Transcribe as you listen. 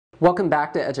Welcome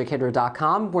back to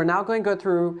Educator.com. We're now going to go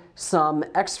through some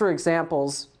extra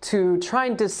examples to try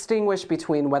and distinguish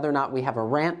between whether or not we have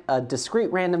a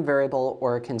discrete random variable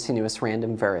or a continuous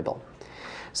random variable.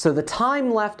 So the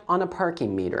time left on a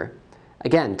parking meter,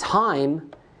 again,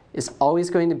 time is always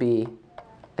going to be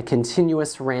a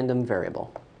continuous random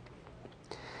variable.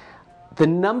 The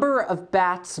number of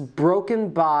bats broken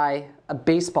by a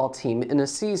baseball team in a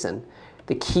season,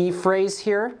 the key phrase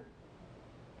here,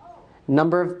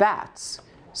 number of bats.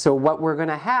 So what we're going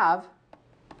to have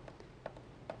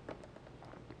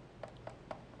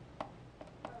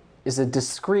is a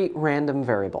discrete random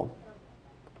variable.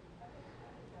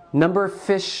 Number of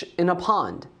fish in a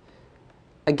pond.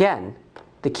 Again,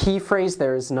 the key phrase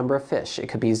there is number of fish. It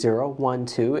could be 0, 1,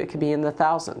 2. It could be in the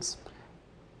thousands.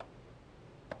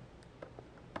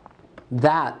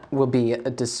 That will be a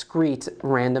discrete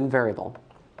random variable.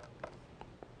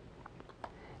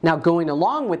 Now, going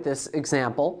along with this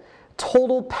example,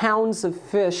 total pounds of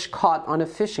fish caught on a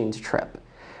fishing trip.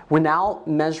 We're now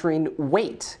measuring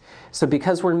weight. So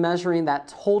because we're measuring that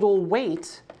total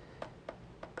weight,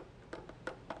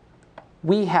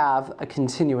 we have a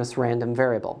continuous random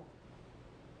variable.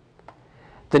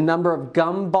 The number of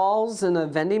gumballs in a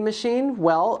vending machine,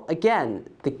 well, again,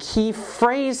 the key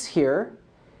phrase here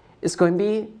is going to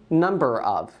be number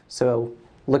of. So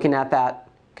looking at that,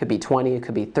 could be 20, it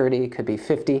could be 30, it could be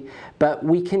 50, but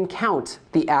we can count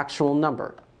the actual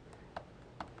number.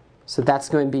 So that's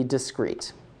going to be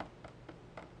discrete.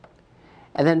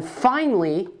 And then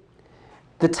finally,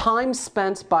 the time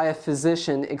spent by a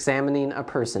physician examining a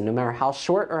person. No matter how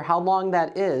short or how long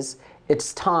that is,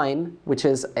 it's time, which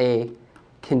is a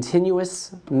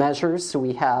continuous measure, so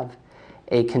we have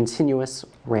a continuous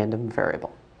random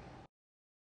variable.